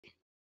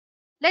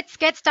Let's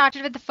get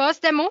started with the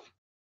first demo.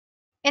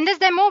 In this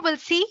demo, we'll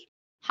see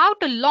how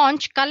to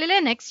launch Kali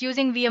Linux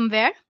using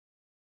VMware.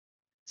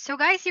 So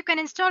guys, you can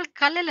install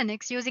Kali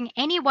Linux using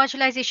any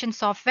virtualization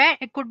software.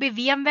 It could be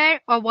VMware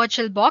or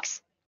VirtualBox.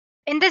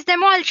 In this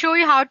demo, I'll show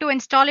you how to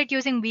install it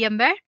using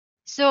VMware.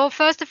 So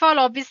first of all,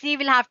 obviously,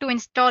 we'll have to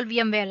install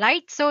VMware,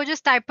 right? So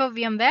just type of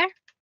VMware.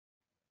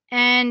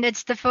 And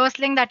it's the first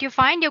link that you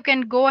find. You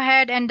can go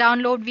ahead and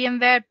download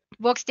VMware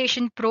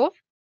Workstation Pro.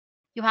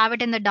 You have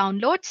it in the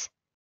downloads.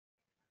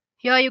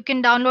 Here you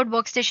can download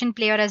Workstation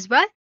Player as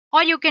well,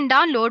 or you can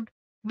download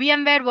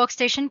VMware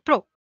Workstation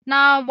Pro.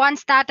 Now,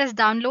 once that is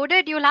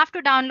downloaded, you'll have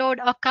to download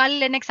a Kali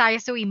Linux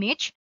ISO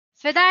image.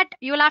 For that,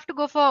 you'll have to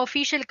go for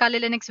official Kali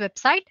Linux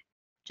website.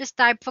 Just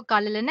type for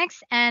Kali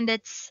Linux and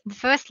it's the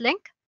first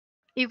link.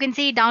 You can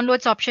see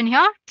downloads option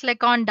here.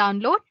 Click on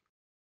download.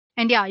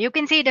 And yeah, you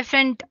can see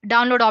different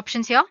download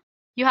options here.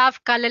 You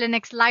have Kali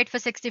Linux Lite for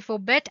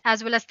 64-bit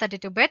as well as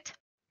 32-bit.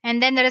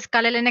 And then there is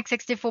Kali Linux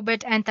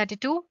 64-bit and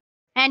 32.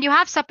 And you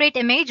have separate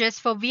images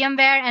for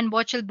VMware and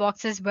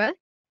VirtualBox as well.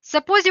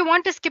 Suppose you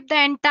want to skip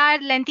the entire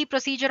lengthy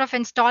procedure of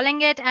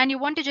installing it and you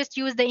want to just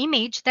use the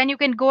image, then you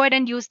can go ahead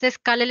and use this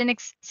Kali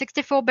Linux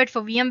 64-bit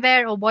for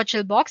VMware or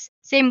VirtualBox.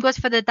 Same goes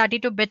for the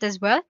 32-bit as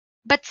well.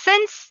 But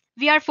since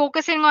we are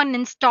focusing on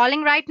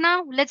installing right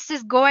now, let's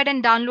just go ahead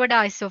and download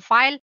our ISO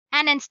file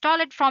and install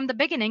it from the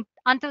beginning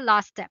until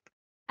last step.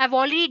 I've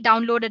already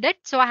downloaded it,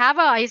 so I have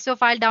an ISO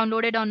file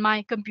downloaded on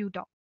my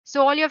computer.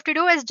 So all you have to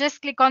do is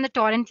just click on the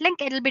torrent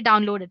link, it'll be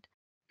downloaded.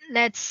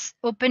 Let's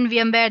open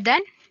VMware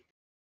then.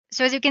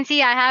 So as you can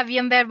see, I have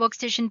VMware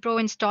Workstation Pro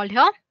installed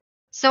here.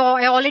 So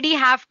I already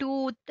have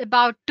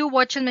about two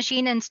virtual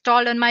machines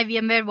installed on my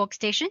VMware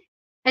Workstation.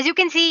 As you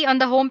can see on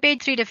the home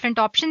page, three different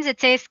options. It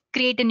says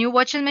create a new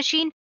virtual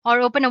machine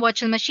or open a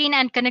virtual machine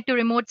and connect to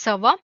remote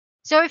server.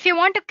 So if you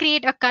want to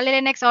create a Kali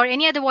Linux or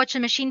any other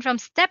virtual machine from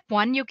step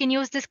 1, you can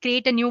use this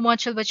create a new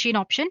virtual machine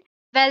option.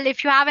 Well,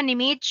 if you have an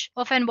image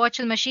of a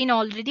virtual machine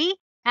already,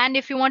 and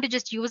if you want to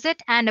just use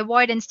it and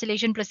avoid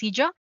installation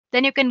procedure,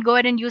 then you can go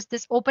ahead and use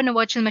this open a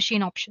virtual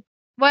machine option.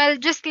 Well,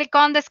 just click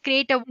on this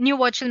create a new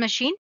virtual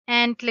machine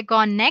and click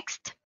on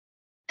next.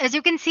 As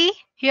you can see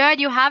here,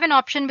 you have an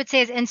option which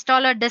says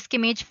installer disk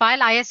image file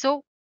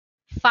ISO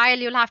file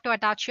you'll have to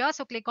attach here.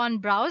 So click on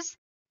browse.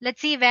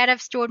 Let's see where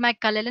I've stored my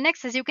Kali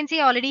Linux. As you can see,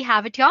 I already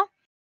have it here.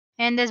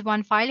 And there's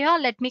one file here.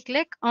 Let me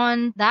click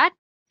on that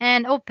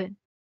and open.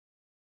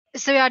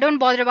 So yeah, don't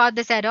bother about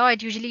this error.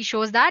 It usually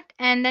shows that.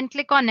 And then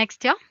click on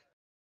next here.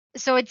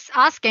 So it's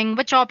asking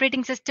which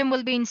operating system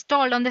will be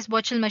installed on this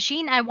virtual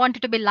machine. I want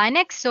it to be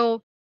Linux.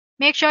 So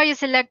make sure you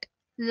select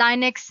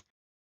Linux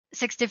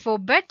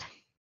 64-bit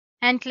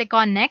and click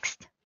on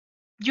next.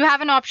 You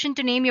have an option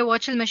to name your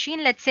virtual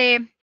machine. Let's say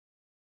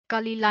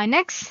Kali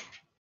Linux.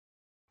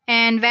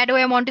 And where do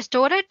I want to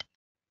store it?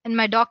 In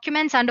my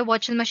documents under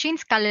virtual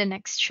machines, Kali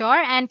Linux. Sure.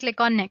 And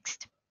click on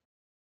next.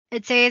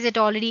 It says it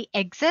already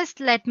exists.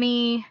 Let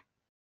me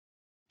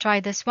try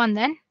this one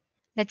then.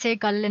 Let's say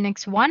Kali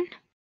Linux 1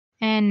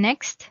 and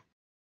next.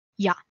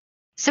 Yeah.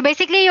 So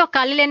basically your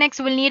Kali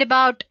Linux will need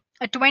about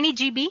a 20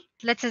 GB.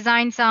 Let's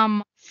assign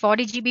some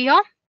 40 GB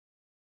here.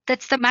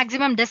 That's the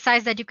maximum disk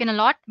size that you can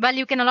allot. Well,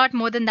 you can allot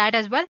more than that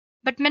as well,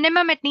 but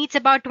minimum it needs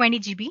about 20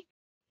 GB.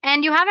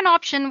 And you have an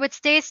option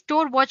which says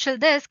store virtual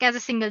disk as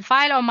a single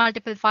file or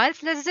multiple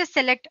files. Let's just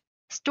select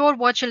store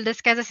virtual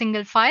disk as a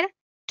single file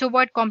to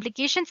avoid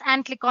complications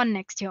and click on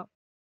next here.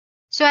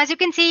 So as you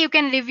can see, you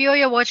can review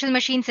your virtual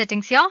machine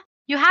settings here.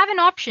 You have an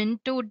option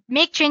to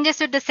make changes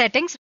to the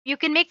settings. You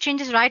can make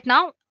changes right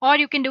now or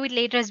you can do it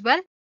later as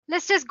well.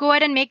 Let's just go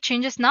ahead and make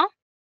changes now.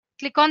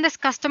 Click on this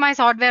customize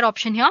hardware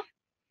option here.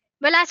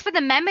 Well, as for the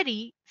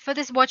memory for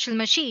this virtual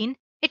machine,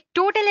 it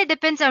totally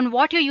depends on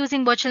what you're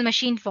using virtual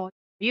machine for.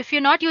 If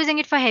you're not using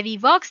it for heavy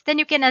works, then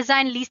you can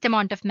assign least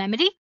amount of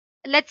memory.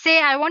 Let's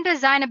say I want to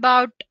assign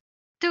about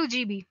 2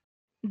 GB.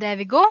 There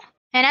we go.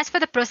 And as for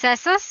the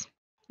processors,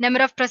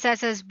 number of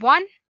processors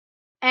 1.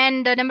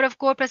 And the number of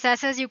core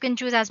processors, you can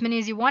choose as many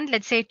as you want.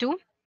 Let's say 2.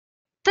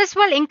 This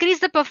will increase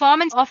the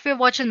performance of your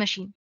virtual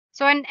machine.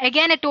 So, and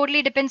again, it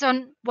totally depends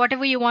on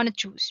whatever you want to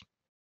choose.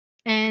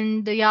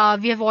 And yeah,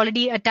 we have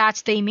already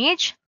attached the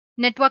image.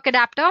 Network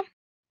adapter,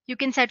 you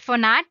can set for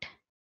NAT.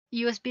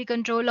 USB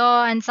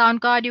controller and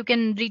sound card, you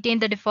can retain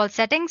the default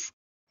settings.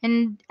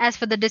 And as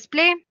for the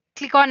display,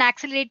 click on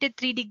accelerated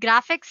 3D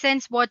graphics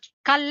since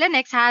Kali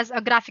Linux has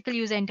a graphical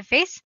user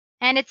interface.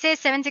 And it says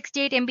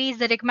 768 MB is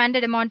the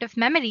recommended amount of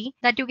memory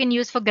that you can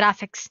use for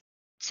graphics.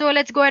 So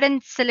let's go ahead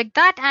and select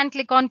that and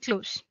click on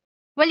close.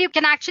 Well, you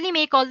can actually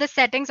make all the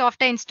settings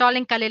after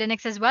installing Kali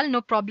Linux as well.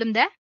 No problem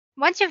there.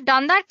 Once you've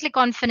done that, click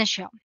on finish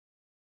here.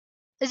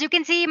 As you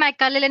can see, my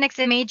Kali Linux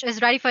image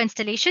is ready for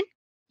installation.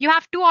 You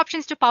have two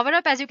options to power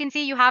up. As you can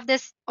see, you have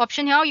this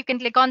option here. You can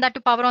click on that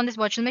to power on this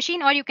virtual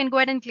machine, or you can go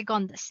ahead and click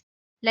on this.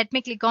 Let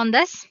me click on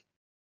this.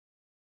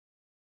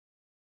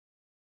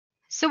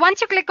 So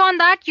once you click on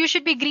that, you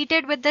should be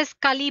greeted with this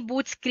Kali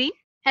boot screen.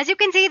 As you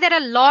can see, there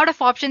are a lot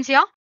of options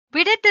here.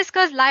 We did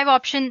discuss live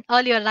option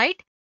earlier, right?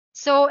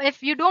 So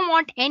if you don't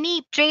want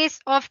any trace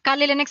of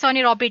Kali Linux on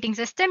your operating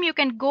system, you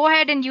can go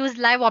ahead and use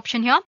live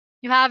option here.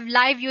 You have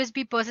live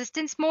USB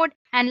persistence mode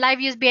and live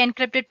USB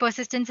encrypted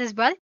persistence as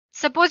well.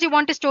 Suppose you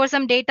want to store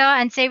some data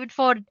and save it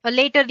for a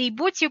later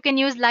reboots, you can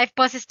use live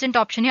persistent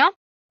option here.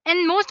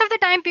 And most of the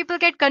time people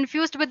get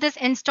confused with this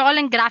install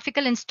and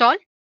graphical install.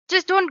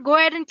 Just don't go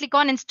ahead and click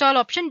on install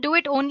option. Do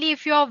it only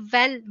if you're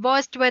well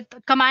versed with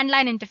command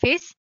line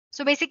interface.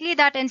 So basically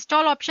that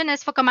install option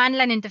is for command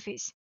line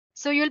interface.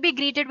 So you'll be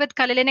greeted with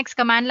Kali Linux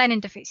command line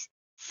interface.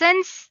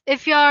 Since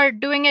if you're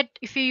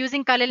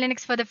using Kali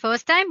Linux for the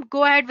first time,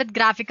 go ahead with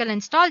graphical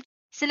install.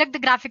 Select the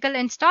graphical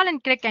install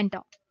and click enter.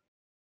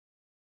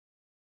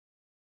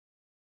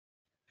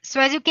 So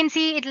as you can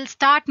see, it'll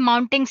start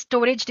mounting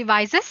storage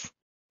devices.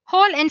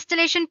 Whole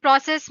installation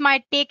process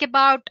might take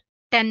about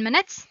 10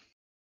 minutes.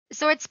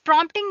 So it's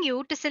prompting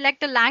you to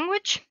select a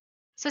language.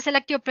 So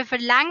select your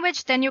preferred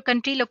language, then your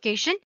country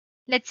location.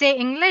 Let's say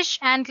English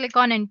and click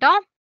on enter.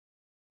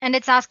 And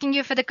it's asking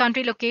you for the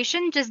country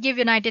location. Just give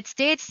United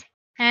States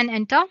and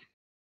enter.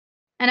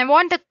 And I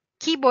want the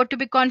keyboard to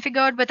be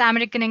configured with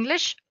American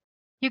English.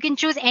 You can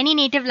choose any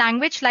native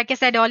language. Like I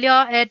said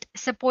earlier, it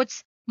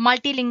supports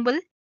multilingual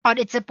or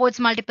it supports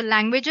multiple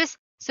languages.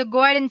 So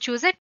go ahead and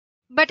choose it.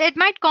 But it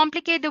might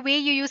complicate the way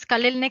you use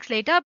Kali Linux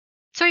later.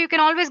 So you can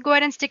always go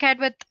ahead and stick ahead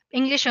with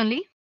English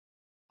only.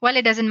 Well,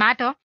 it doesn't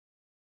matter.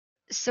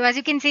 So as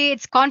you can see,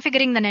 it's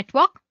configuring the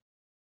network.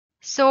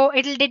 So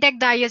it'll detect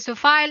the ISO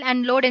file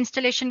and load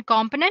installation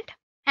component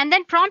and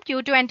then prompt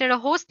you to enter a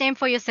host name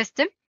for your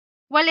system.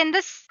 Well, in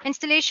this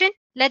installation,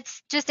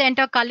 let's just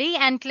enter Kali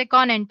and click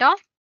on enter.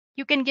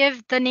 You can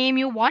give the name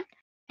you want.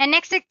 And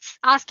next it's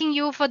asking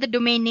you for the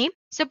domain name.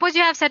 Suppose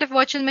you have a set of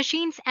virtual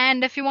machines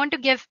and if you want to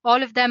give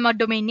all of them a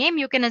domain name,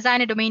 you can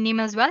assign a domain name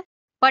as well,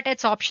 but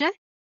it's optional.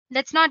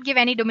 Let's not give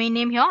any domain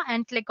name here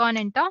and click on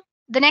enter.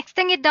 The next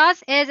thing it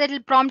does is it'll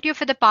prompt you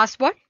for the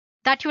password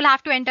that you'll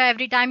have to enter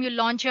every time you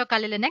launch your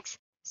Kali Linux.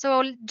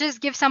 So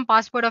just give some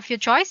password of your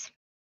choice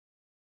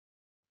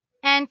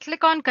and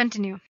click on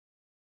continue.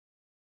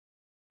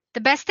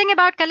 The best thing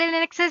about Kali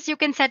Linux is you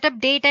can set up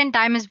date and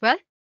time as well.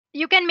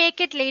 You can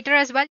make it later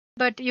as well,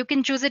 but you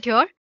can choose it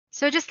here.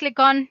 So just click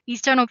on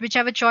Eastern or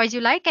whichever choice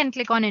you like and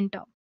click on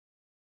enter.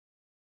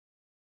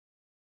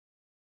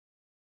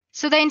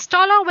 So the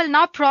installer will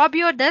now probe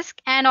your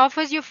disk and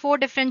offers you 4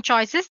 different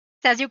choices.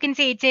 As you can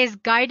see, it says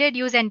guided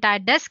use entire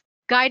disk.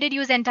 Guided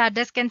use entire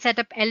disk can set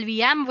up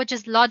LVM, which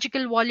is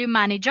logical volume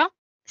manager.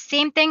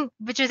 Same thing,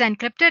 which is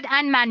encrypted,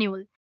 and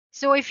manual.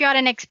 So if you're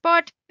an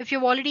expert, if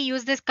you've already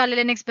used this Kali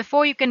Linux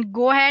before, you can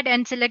go ahead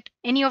and select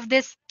any of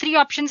these 3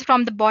 options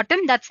from the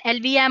bottom. That's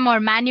LVM or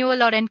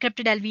manual or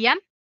encrypted LVM.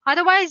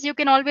 Otherwise, you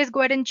can always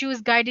go ahead and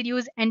choose guided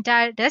use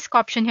entire disk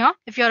option here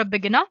if you're a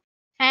beginner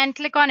and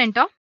click on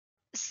enter.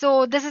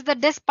 So this is the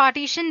disk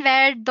partition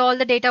where all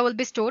the data will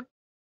be stored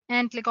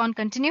and click on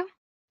continue.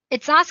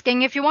 It's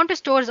asking if you want to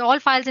store all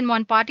files in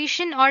one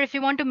partition or if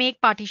you want to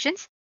make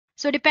partitions.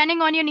 So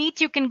depending on your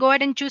needs, you can go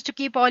ahead and choose to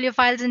keep all your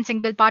files in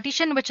single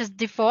partition, which is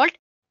default,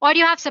 or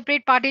you have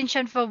separate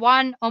partition for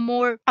one or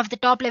more of the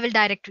top level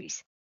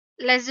directories.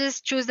 Let's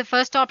just choose the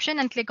first option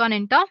and click on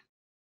enter.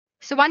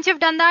 So once you've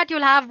done that,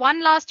 you'll have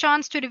one last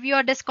chance to review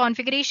your disk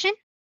configuration.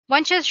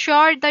 Once you're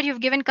sure that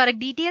you've given correct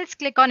details,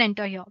 click on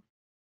enter here.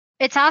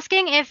 It's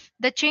asking if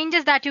the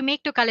changes that you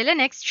make to Kali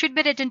Linux should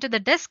be written to the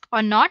disk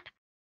or not.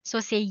 So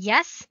say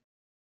yes.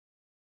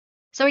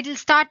 So it will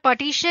start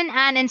partition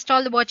and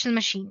install the virtual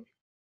machine.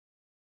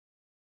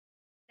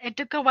 It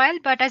took a while,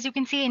 but as you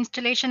can see,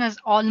 installation is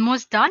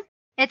almost done.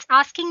 It's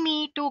asking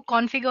me to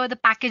configure the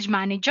package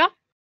manager.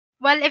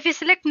 Well, if you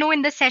select no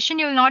in this session,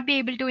 you will not be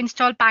able to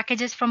install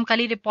packages from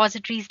Kali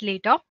repositories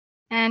later.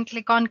 And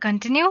click on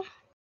continue.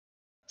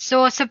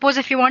 So suppose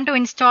if you want to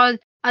install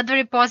other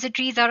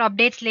repositories or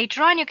updates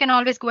later on, you can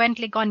always go and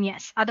click on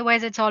yes.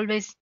 Otherwise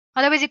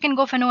you can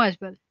go for no as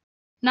well.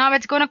 Now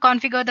it's going to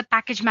configure the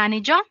package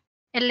manager.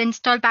 It'll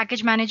install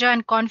package manager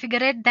and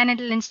configure it. Then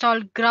it'll install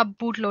grub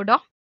bootloader.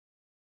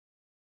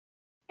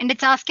 And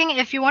it's asking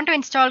if you want to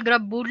install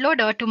grub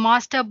bootloader to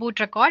master boot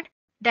record.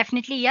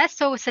 Definitely yes.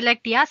 So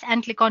select yes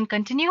and click on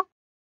continue.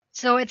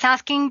 So it's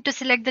asking to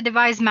select the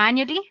device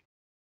manually.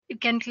 You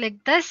can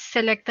click this,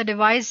 select the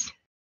device.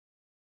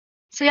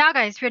 So yeah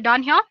guys, we're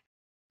done here.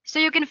 So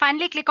you can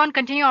finally click on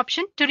continue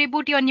option to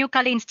reboot your new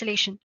Kali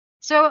installation.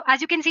 So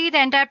as you can see,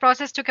 the entire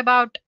process took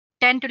about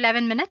 10 to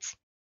 11 minutes.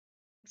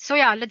 So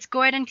yeah, let's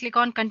go ahead and click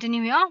on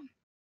continue here.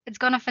 It's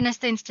going to finish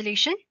the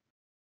installation.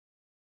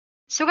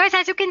 So guys,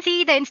 as you can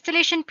see, the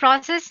installation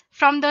process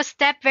from the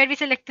step where we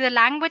select the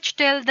language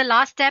till the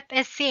last step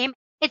is same.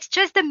 It's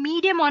just the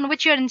medium on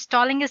which you're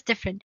installing is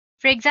different.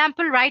 For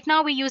example, right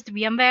now we used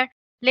VMware.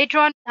 Later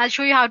on, I'll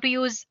show you how to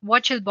use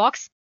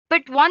VirtualBox.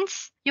 But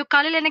once your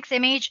Kali Linux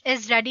image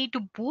is ready to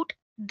boot,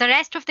 the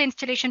rest of the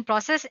installation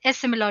process is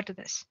similar to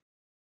this.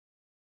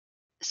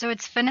 So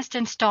it's finished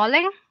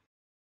installing.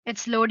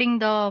 It's loading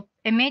the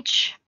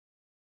image.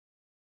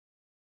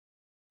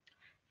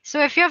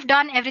 So if you have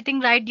done everything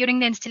right during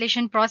the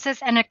installation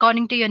process and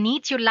according to your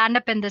needs, you'll land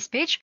up in this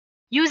page.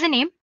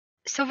 Username.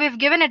 So we've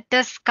given it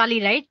this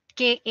Kali, right?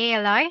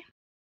 KALI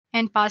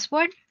and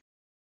password.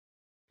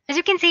 As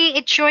you can see,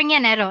 it's showing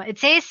an error. It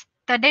says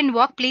that didn't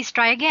work, please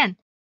try again.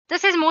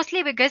 This is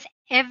mostly because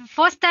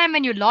first time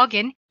when you log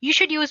in, you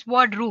should use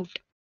word root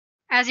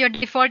as your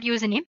default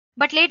username.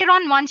 But later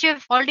on, once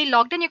you've already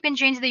logged in, you can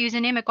change the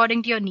username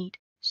according to your need.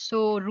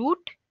 So root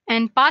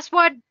and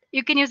password,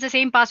 you can use the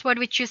same password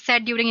which you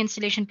set during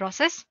installation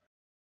process.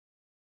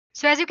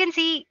 So as you can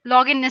see,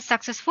 login is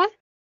successful.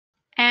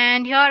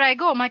 And here I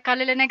go. My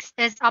Kali Linux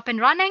is up and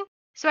running.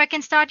 So I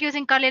can start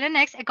using Kali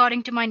Linux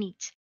according to my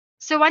needs.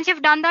 So once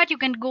you've done that, you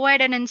can go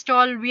ahead and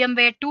install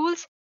VMware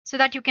tools so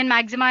that you can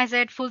maximize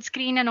it, full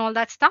screen and all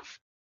that stuff.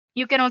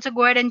 You can also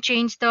go ahead and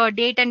change the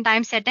date and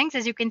time settings.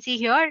 As you can see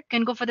here, you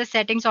can go for the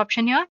settings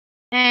option here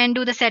and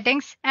do the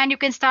settings. And you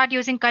can start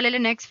using Kali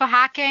Linux for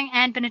hacking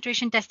and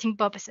penetration testing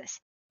purposes.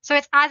 So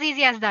it's as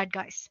easy as that,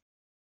 guys.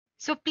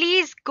 So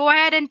please go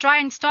ahead and try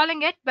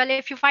installing it. Well,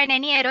 if you find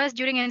any errors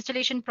during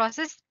installation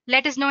process,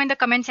 let us know in the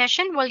comment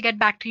section. We'll get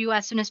back to you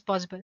as soon as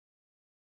possible.